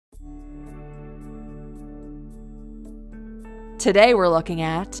Today we're looking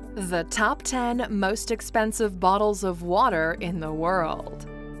at the top 10 most expensive bottles of water in the world.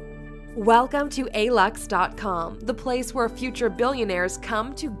 Welcome to Alux.com, the place where future billionaires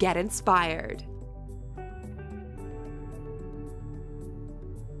come to get inspired.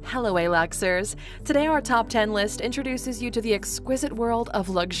 Hello Aluxers! Today our top 10 list introduces you to the exquisite world of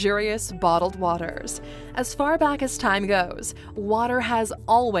luxurious bottled waters. As far back as time goes, water has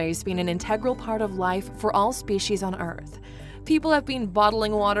always been an integral part of life for all species on Earth. People have been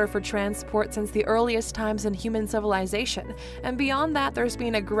bottling water for transport since the earliest times in human civilization, and beyond that there's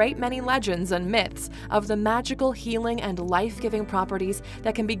been a great many legends and myths of the magical healing and life-giving properties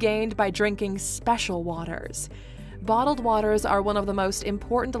that can be gained by drinking special waters. Bottled waters are one of the most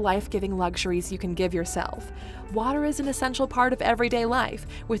important life-giving luxuries you can give yourself. Water is an essential part of everyday life,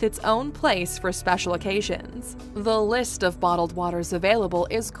 with its own place for special occasions. The list of bottled waters available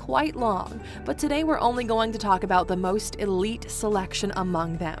is quite long, but today we're only going to talk about the most elite selection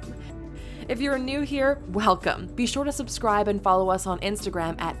among them. If you're new here, welcome! Be sure to subscribe and follow us on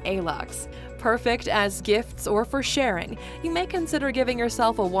Instagram at Alux. Perfect as gifts or for sharing, you may consider giving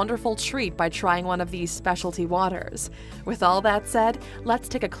yourself a wonderful treat by trying one of these specialty waters. With all that said, let's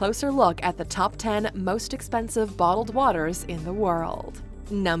take a closer look at the top 10 most expensive bottled waters in the world.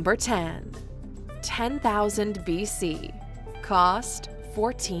 Number 10. 10,000 BC. Cost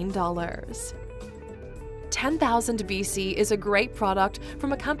 $14. 10,000 BC is a great product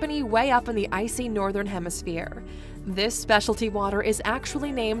from a company way up in the icy northern hemisphere. This specialty water is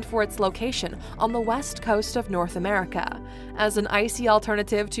actually named for its location on the west coast of North America. As an icy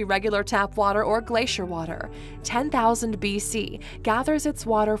alternative to regular tap water or glacier water, 10,000 BC gathers its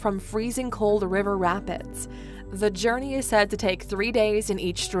water from freezing cold river rapids. The journey is said to take 3 days in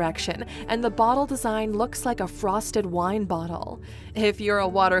each direction, and the bottle design looks like a frosted wine bottle. If you're a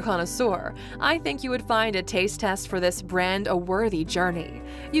water connoisseur, I think you would find a taste test for this brand a worthy journey.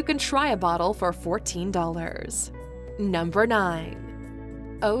 You can try a bottle for $14. Number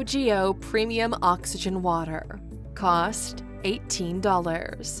 9. OGO Premium Oxygen Water. Cost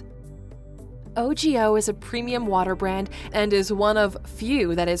 $18. OGO is a premium water brand and is one of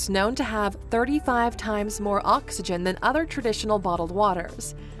few that is known to have 35 times more oxygen than other traditional bottled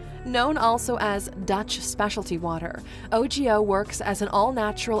waters. Known also as Dutch specialty water, OGO works as an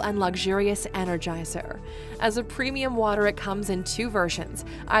all-natural and luxurious energizer. As a premium water, it comes in 2 versions,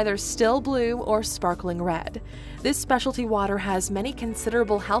 either still blue or sparkling red. This specialty water has many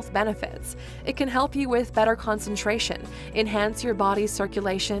considerable health benefits. It can help you with better concentration, enhance your body's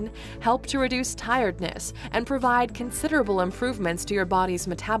circulation, help to reduce tiredness, and provide considerable improvements to your body's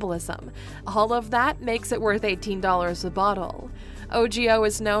metabolism. All of that makes it worth $18 a bottle. OGO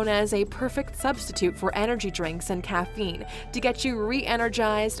is known as a perfect substitute for energy drinks and caffeine to get you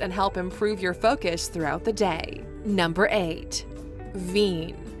re-energized and help improve your focus throughout the day. Number 8.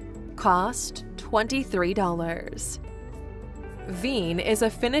 Veen. Cost $23. Veen is a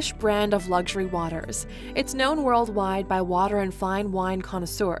Finnish brand of luxury waters. It's known worldwide by water and fine wine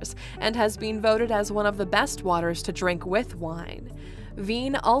connoisseurs and has been voted as one of the best waters to drink with wine.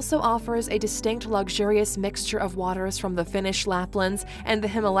 Veen also offers a distinct luxurious mixture of waters from the Finnish Laplands and the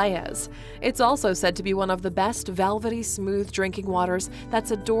Himalayas. It's also said to be one of the best velvety smooth drinking waters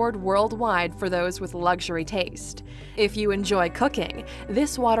that's adored worldwide for those with luxury taste. If you enjoy cooking,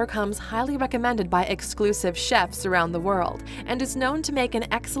 this water comes highly recommended by exclusive chefs around the world and is known to make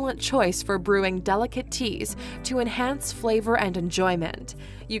an excellent choice for brewing delicate teas to enhance flavor and enjoyment.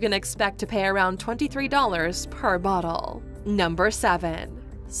 You can expect to pay around $23 per bottle. Number 7.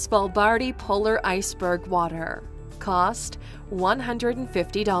 Svalbardi Polar Iceberg Water. Cost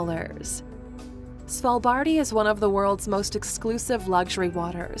 $150. Svalbardi is one of the world's most exclusive luxury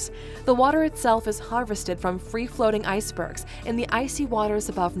waters. The water itself is harvested from free-floating icebergs in the icy waters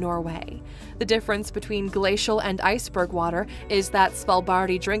above Norway. The difference between glacial and iceberg water is that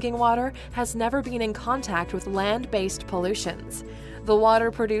Svalbardi drinking water has never been in contact with land-based pollutions. The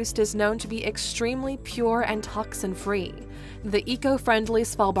water produced is known to be extremely pure and toxin-free. The eco-friendly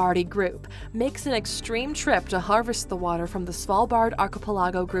Svalbardi Group makes an extreme trip to harvest the water from the Svalbard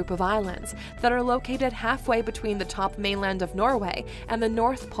archipelago group of islands that are located halfway between the top mainland of Norway and the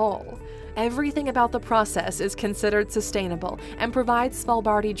North Pole. Everything about the process is considered sustainable and provides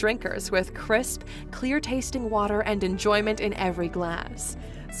Svalbardi drinkers with crisp, clear-tasting water and enjoyment in every glass.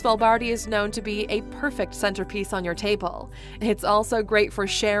 Svalbardi is known to be a perfect centerpiece on your table. It's also great for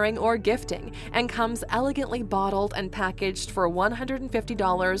sharing or gifting and comes elegantly bottled and packaged for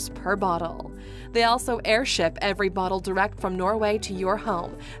 $150 per bottle. They also airship every bottle direct from Norway to your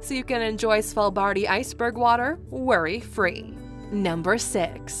home, so you can enjoy Svalbardi iceberg water worry-free. Number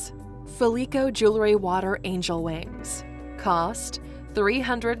 6. Felico Jewelry Water Angel Wings. Cost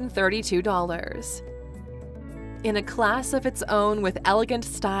 $332. In a class of its own with elegant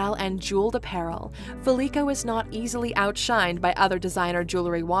style and jeweled apparel, Felico is not easily outshined by other designer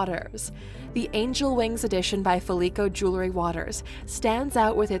jewelry waters. The Angel Wings edition by Felico Jewelry Waters stands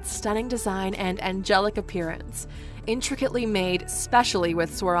out with its stunning design and angelic appearance. Intricately made, specially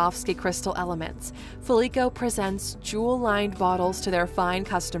with Swarovski crystal elements, Felico presents jewel-lined bottles to their fine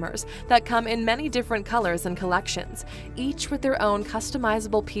customers that come in many different colors and collections, each with their own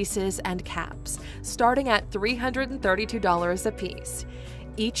customizable pieces and caps, starting at $332 a piece.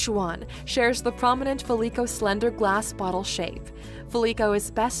 Each one shares the prominent Felico slender glass bottle shape. Felico is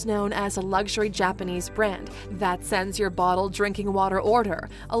best known as a luxury Japanese brand that sends your bottled drinking water order,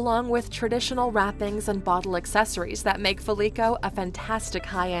 along with traditional wrappings and bottle accessories that make Felico a fantastic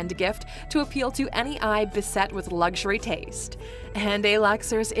high-end gift to appeal to any eye beset with luxury taste. And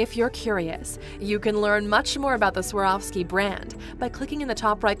Aluxers, if you're curious, you can learn much more about the Swarovski brand by clicking in the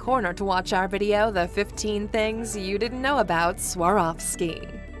top right corner to watch our video, The 15 Things You Didn't Know About Swarovski.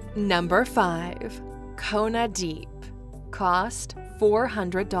 Number 5. Kona Deep. Cost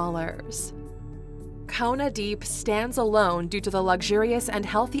 $400. Kona Deep stands alone due to the luxurious and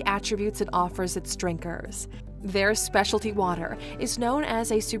healthy attributes it offers its drinkers. Their specialty water is known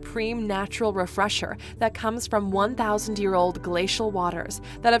as a supreme natural refresher that comes from 1,000-year-old glacial waters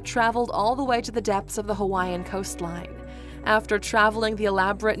that have traveled all the way to the depths of the Hawaiian coastline. After traveling the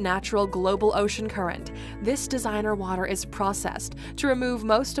elaborate natural global ocean current, this designer water is processed to remove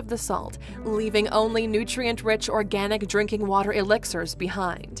most of the salt, leaving only nutrient-rich organic drinking water elixirs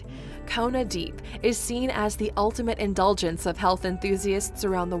behind. Kona Deep is seen as the ultimate indulgence of health enthusiasts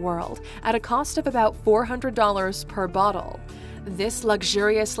around the world at a cost of about $400 per bottle. This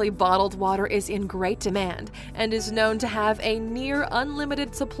luxuriously bottled water is in great demand and is known to have a near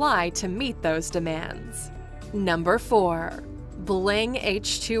unlimited supply to meet those demands. Number 4. Bling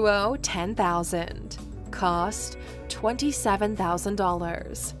H2O 10,000. Cost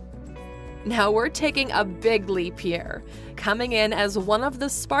 $27,000. Now we're taking a big leap here. Coming in as one of the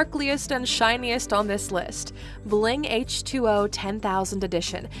sparkliest and shiniest on this list, Bling H2O 10,000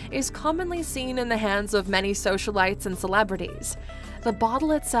 edition is commonly seen in the hands of many socialites and celebrities. The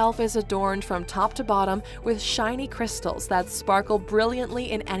bottle itself is adorned from top to bottom with shiny crystals that sparkle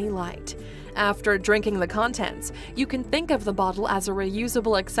brilliantly in any light. After drinking the contents, you can think of the bottle as a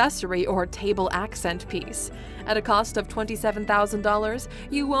reusable accessory or table accent piece. At a cost of $27,000,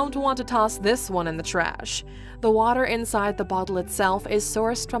 you won't want to toss this one in the trash. The water inside the bottle itself is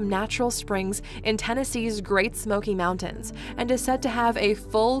sourced from natural springs in Tennessee's Great Smoky Mountains and is said to have a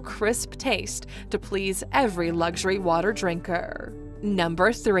full, crisp taste to please every luxury water drinker.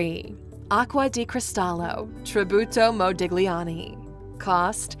 Number 3. Acqua di Cristallo Tributo Modigliani.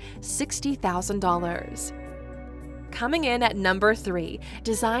 Cost $60,000. Coming in at number 3,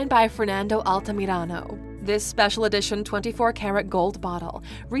 designed by Fernando Altamirano. This special edition 24-karat gold bottle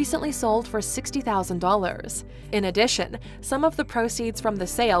recently sold for $60,000. In addition, some of the proceeds from the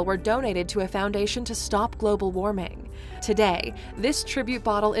sale were donated to a foundation to stop global warming. Today, this tribute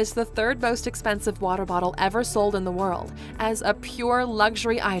bottle is the third most expensive water bottle ever sold in the world. As a pure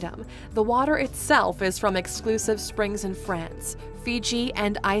luxury item, the water itself is from exclusive springs in France, Fiji,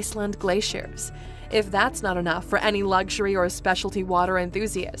 and Iceland glaciers. If that's not enough for any luxury or specialty water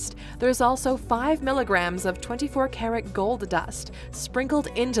enthusiast, there's also 5 milligrams of 24-karat gold dust sprinkled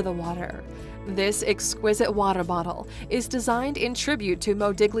into the water. This exquisite water bottle is designed in tribute to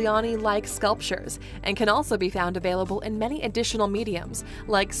Modigliani-like sculptures and can also be found available in many additional mediums,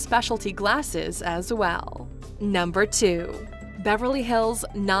 like specialty glasses as well. Number 2. Beverly Hills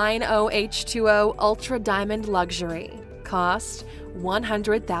 90H2O Ultra Diamond Luxury. Cost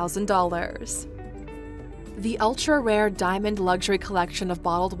 $100,000. The ultra-rare diamond luxury collection of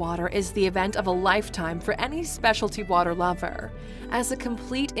bottled water is the event of a lifetime for any specialty water lover. As a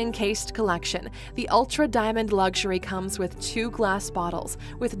complete encased collection, the Ultra Diamond Luxury comes with 2 glass bottles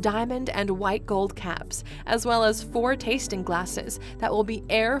with diamond and white gold caps, as well as 4 tasting glasses that will be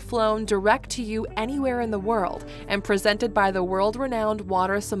air-flown direct to you anywhere in the world and presented by the world-renowned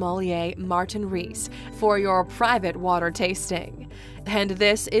water sommelier Martin Rees for your private water tasting. And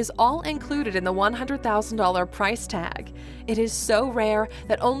this is all included in the $100,000 price tag. It is so rare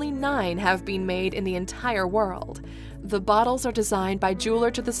that only 9 have been made in the entire world. The bottles are designed by jeweler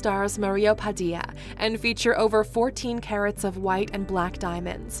to the stars Mario Padilla and feature over 14 carats of white and black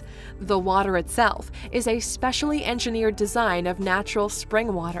diamonds. The water itself is a specially engineered design of natural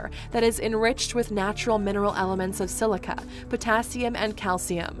spring water that is enriched with natural mineral elements of silica, potassium, and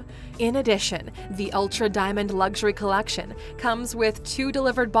calcium. In addition, the Ultra Diamond Luxury Collection comes with 2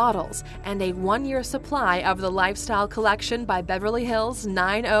 delivered bottles and a 1-year supply of the Lifestyle Collection by Beverly Hills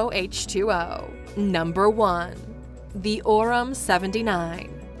 90H2O. Number 1. The Aurum 79.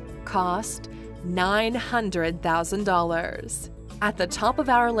 Cost $900,000. At the top of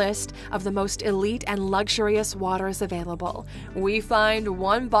our list of the most elite and luxurious waters available, we find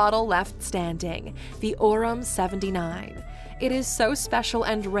one bottle left standing, the Aurum 79. It is so special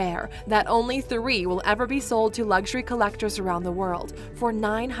and rare that only 3 will ever be sold to luxury collectors around the world for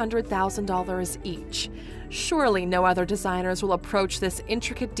 $900,000 each. Surely no other designers will approach this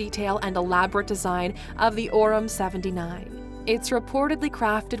intricate detail and elaborate design of the Aurum 79. It's reportedly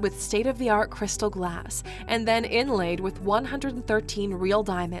crafted with state-of-the-art crystal glass and then inlaid with 113 real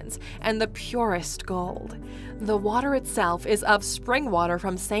diamonds and the purest gold. The water itself is of spring water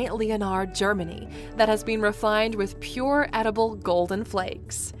from St. Leonard, Germany, that has been refined with pure edible golden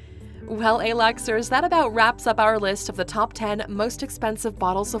flakes. Well, Aluxers, that about wraps up our list of the top 10 most expensive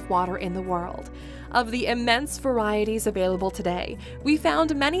bottles of water in the world. Of the immense varieties available today, we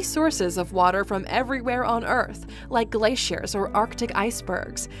found many sources of water from everywhere on Earth, like glaciers or Arctic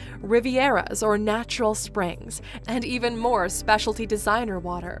icebergs, Rivieras or natural springs, and even more specialty designer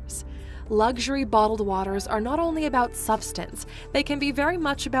waters. Luxury bottled waters are not only about substance, they can be very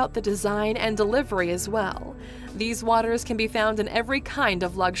much about the design and delivery as well. These waters can be found in every kind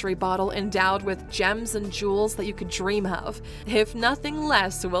of luxury bottle endowed with gems and jewels that you could dream of, if nothing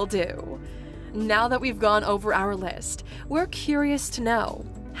less will do. Now that we've gone over our list, we're curious to know,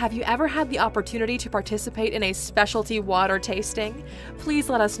 have you ever had the opportunity to participate in a specialty water tasting? Please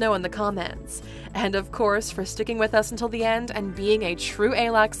let us know in the comments. And of course, for sticking with us until the end and being a true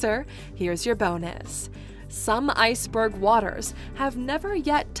Aluxer, here's your bonus. Some iceberg waters have never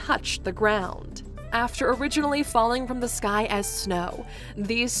yet touched the ground. After originally falling from the sky as snow,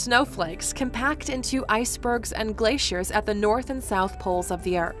 these snowflakes compact into icebergs and glaciers at the north and south poles of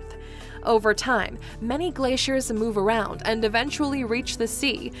the Earth. Over time, many glaciers move around and eventually reach the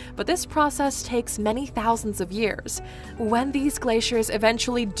sea, but this process takes many thousands of years. When these glaciers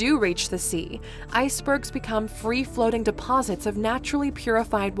eventually do reach the sea, icebergs become free-floating deposits of naturally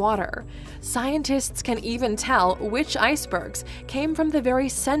purified water. Scientists can even tell which icebergs came from the very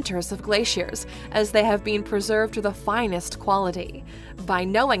centers of glaciers, as they have been preserved to the finest quality. By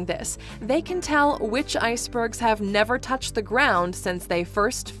knowing this, they can tell which icebergs have never touched the ground since they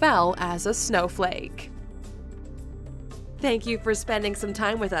first fell as a snowflake. Thank you for spending some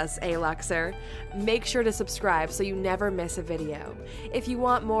time with us, Aluxer. Make sure to subscribe so you never miss a video. If you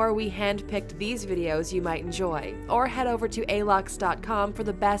want more, we handpicked these videos you might enjoy, or head over to Alux.com for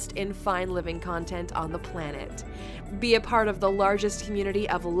the best in fine living content on the planet. Be a part of the largest community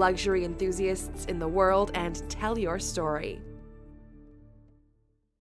of luxury enthusiasts in the world and tell your story.